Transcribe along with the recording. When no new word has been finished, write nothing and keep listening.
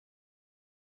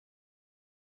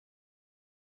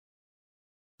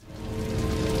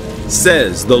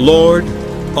says the Lord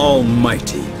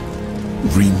Almighty.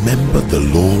 Remember the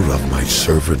law of my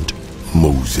servant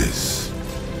Moses,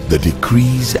 the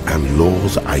decrees and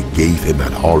laws I gave him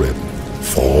at Horeb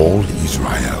for all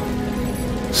Israel.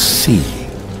 See,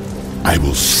 I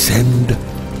will send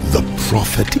the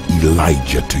prophet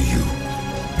Elijah to you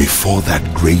before that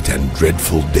great and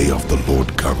dreadful day of the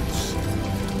Lord comes.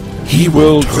 He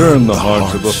will turn the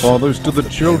hearts of the fathers to the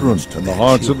children, and the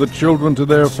hearts of the children to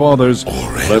their fathers,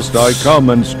 lest I come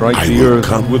and strike the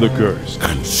earth with a curse.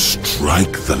 And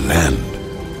strike the land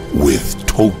with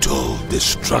total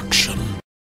destruction.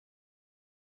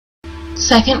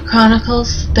 2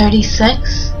 Chronicles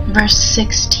 36, verse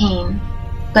 16.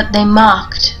 But they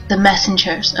mocked the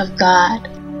messengers of God,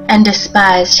 and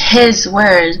despised his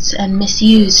words, and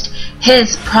misused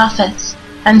his prophets,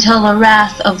 until the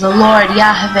wrath of the Lord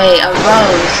YAHUVEH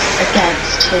arose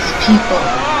against his people,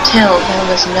 till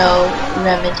there was no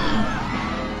remedy.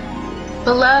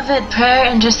 Beloved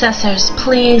prayer intercessors,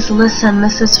 please listen.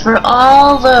 This is for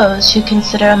all those who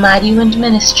consider Amightywind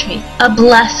Ministry a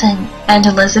blessing, and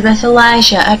Elisabeth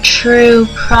Elijah a true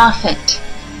prophet.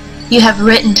 You have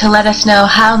written to let us know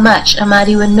how much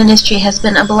Amightywind Ministry has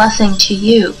been a blessing to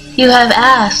you. You have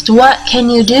asked, what can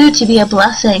you do to be a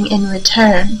blessing in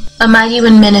return?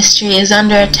 Amightywind Ministry is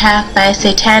under attack by a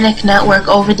satanic network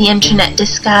over the internet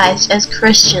disguised as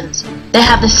Christians. They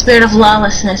have the spirit of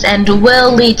lawlessness and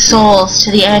will lead souls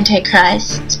to the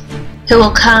antichrist, who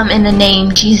will come in the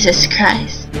name Jesus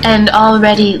Christ, and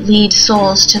already lead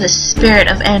souls to the spirit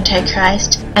of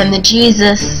antichrist, and the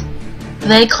Jesus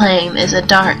they claim is a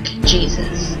dark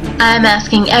Jesus. I am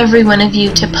asking every one of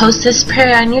you to post this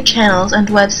prayer on your channels and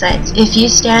websites if you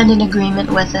stand in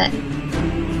agreement with it.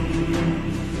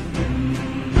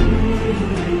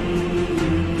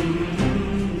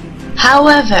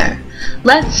 However,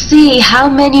 let's see how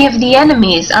many of the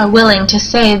enemies are willing to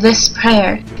say this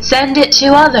prayer, send it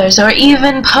to others, or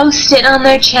even post it on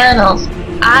their channels.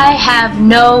 I have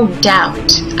no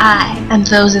doubt I and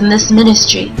those in this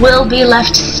ministry will be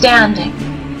left standing,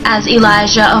 as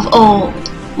Elijah of old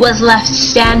was left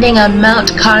standing on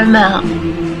Mount Carmel.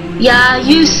 Yeah,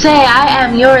 you say I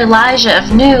am your Elijah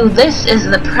of new. This is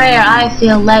the prayer I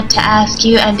feel led to ask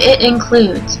you, and it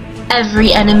includes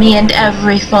every enemy and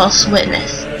every false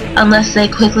witness. Unless they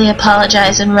quickly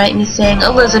apologize and write me saying,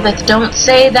 Elisabeth, don't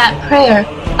say that prayer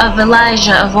of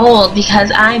Elijah of old,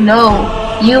 because I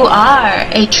know you are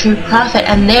a true prophet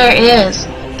and there is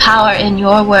power in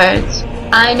your words.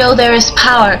 I know there is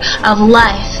power of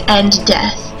life and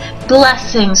death,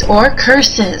 blessings or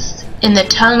curses in the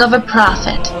tongue of a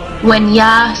prophet when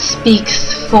Yah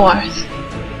speaks forth.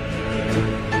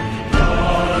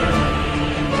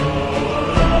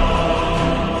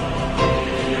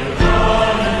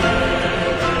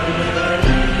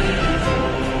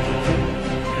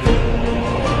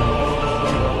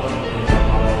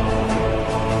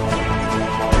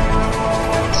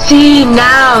 See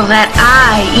now that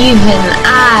I, even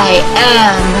I,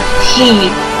 am He.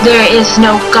 There is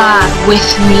no God with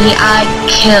me. I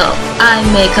kill, I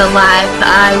make alive,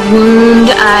 I wound,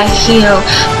 I heal.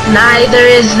 Neither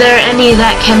is there any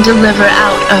that can deliver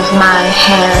out of my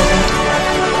hand.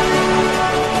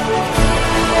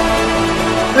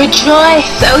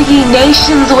 Rejoice, O ye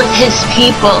nations, with his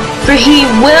people, for he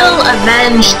will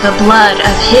avenge the blood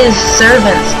of his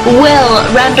servants, will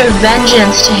render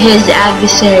vengeance to his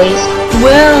adversaries,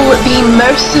 will be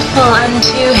merciful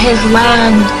unto his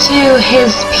land, to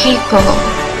his people.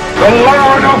 The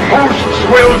Lord of hosts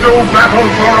will do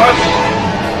battle for us.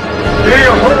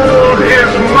 Behold his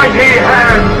mighty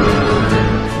hand.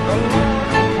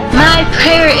 My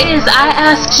prayer is, I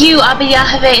ask you, Abba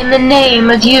Yahweh, in the name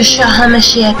of Yeshua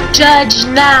HaMashiach, judge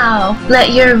now.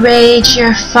 Let your rage,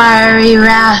 your fiery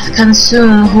wrath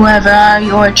consume whoever are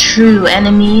your true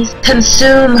enemies.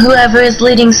 Consume whoever is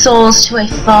leading souls to a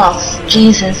false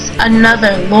Jesus,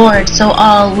 another Lord, so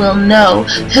all will know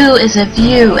who is of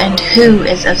you and who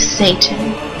is of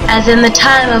Satan. As in the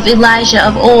time of Elijah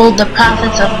of old, the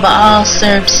prophets of Baal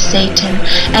served Satan,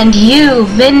 and you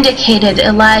vindicated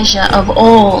Elijah of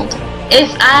old.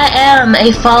 If I am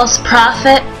a false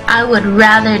prophet, I would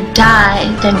rather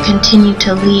die than continue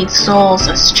to lead souls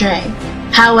astray.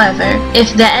 However,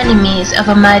 if the enemies of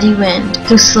Amightywind,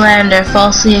 who slander,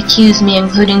 falsely accuse me,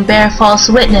 including bear false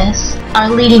witness, are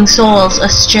leading souls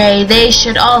astray, they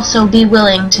should also be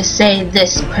willing to say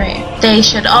this prayer. They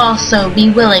should also be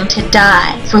willing to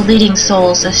die for leading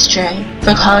souls astray,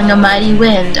 for calling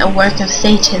Amightywind a work of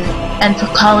Satan, and for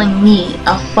calling me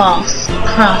a false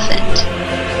prophet.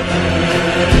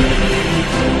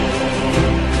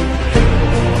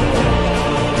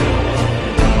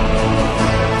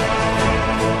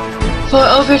 For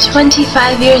over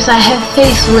 25 years I have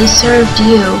faithfully served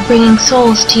you, bringing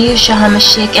souls to Yeshua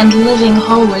HaMashiach and living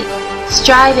holy,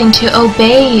 striving to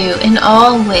obey you in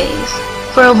all ways.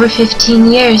 For over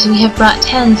 15 years we have brought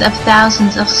tens of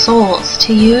thousands of souls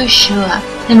to Yeshua,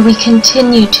 and we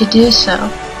continue to do so.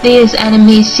 These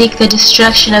enemies seek the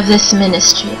destruction of this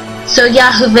ministry. So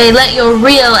Yahuwah, let your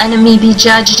real enemy be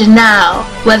judged now,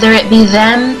 whether it be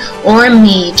them or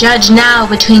me. Judge now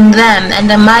between them and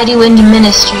the Amightywind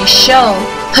Ministry. Show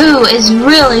who is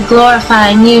really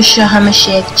glorifying Yeshua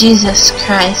HaMashiach, Jesus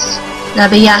Christ. Now,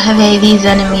 Yahuwah, these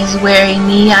enemies weary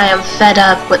me. I am fed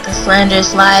up with the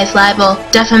slanders, lies, libel,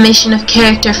 defamation of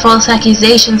character, false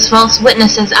accusations, false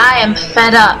witnesses. I am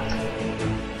fed up.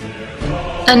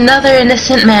 Another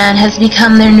innocent man has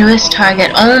become their newest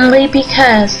target only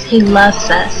because he loves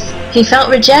us. He felt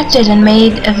rejected and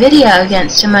made a video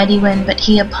against Amightywind, but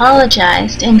he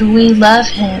apologized, and we love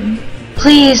him.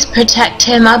 Please protect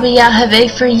him, Abba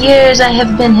Yahuwah. For years I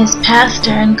have been his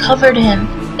pastor and covered him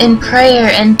in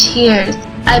prayer and tears.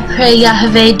 I pray,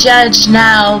 Yahuwah, judge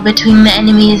now between the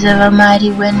enemies of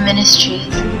Amightywind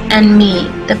Ministries and me,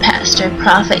 the pastor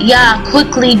prophet. Yah,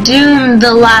 quickly doom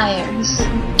the liars.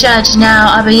 Judge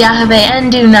now, Abba Yahuwah,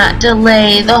 and do not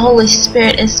delay. The Holy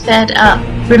Spirit is fed up.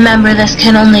 Remember, this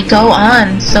can only go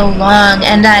on so long,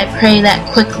 and I pray that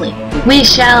quickly we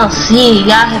shall see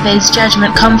Yahuwah's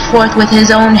judgment come forth with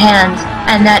his own hands,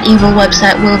 and that evil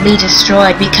website will be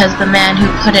destroyed, because the man who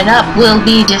put it up will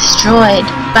be destroyed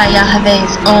by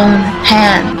Yahuwah's own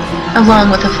hand, along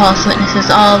with the false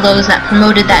witnesses, all those that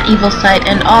promoted that evil site,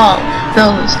 and all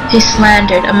those who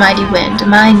slandered Amightywind,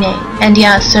 my name, and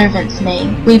Yah's servant's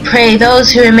name. We pray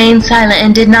those who remained silent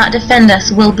and did not defend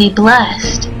us will be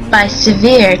blessed by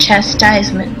severe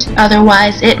chastisement.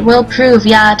 Otherwise it will prove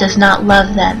Yah does not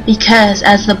love them, because,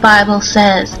 as the Bible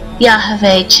says,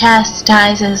 Yahuwah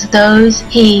chastises those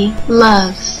he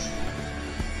loves.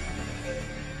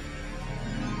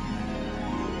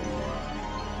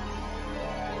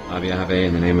 Abba Yahuwah,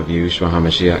 in the name of Yeshua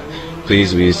HaMashiach,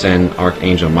 please will you send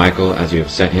Archangel Michael, as you have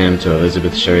sent him to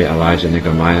Elisabeth Sherrie Elijah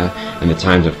Nehemiah in the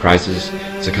times of crisis,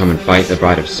 to come and fight the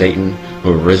bride of Satan,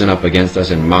 who have risen up against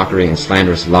us in mockery and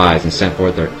slanderous lies and sent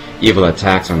forth their evil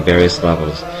attacks on various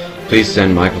levels. Please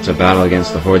send Michael to battle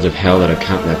against the hordes of hell that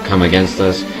have come against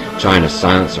us, trying to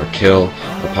silence or kill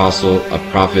Apostle,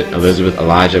 Prophet Elisabeth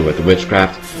Elijah with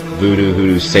witchcraft, voodoo,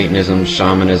 hoodoo, Satanism,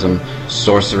 shamanism,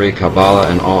 sorcery, Kabbalah,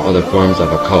 and all other forms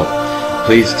of occult.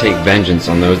 Please take vengeance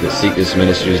on those that seek this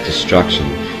ministry's destruction.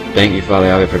 Thank you, Father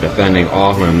Yahweh, for defending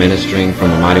all who are ministering from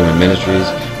Amightywind Ministries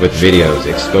with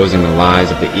videos exposing the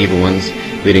lies of the evil ones,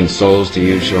 leading souls to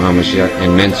Yeshua HaMashiach,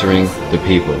 and mentoring the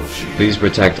people. Please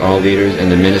protect all leaders in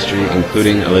the ministry,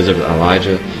 including Elisabeth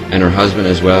Elijah and her husband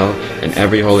as well, and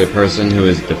every holy person who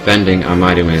is defending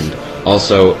Amightywind.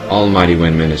 Also, all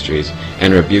Amightywind Ministries,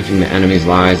 and rebuking the enemy's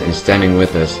lies and standing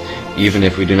with us, even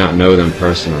if we do not know them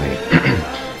personally.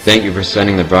 Thank you for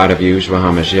sending the bride of Yeshua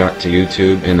HaMashiach to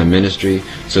YouTube in the ministry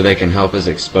so they can help us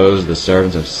expose the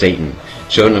servants of Satan,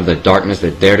 children of the darkness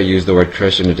that dare to use the word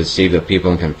Christian to deceive the people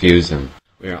and confuse them.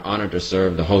 We are honored to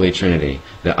serve the Holy Trinity,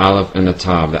 the Aleph and the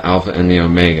Tav, the Alpha and the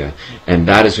Omega, and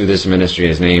that is who this ministry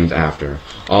is named after.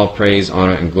 All praise,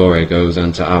 honor, and glory goes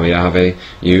unto Abba Yahuwah,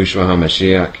 Yeshua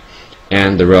HaMashiach,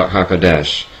 and the Ruach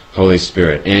HaKodesh, Holy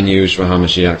Spirit. In Yeshua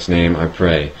HaMashiach's name I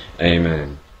pray.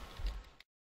 Amen.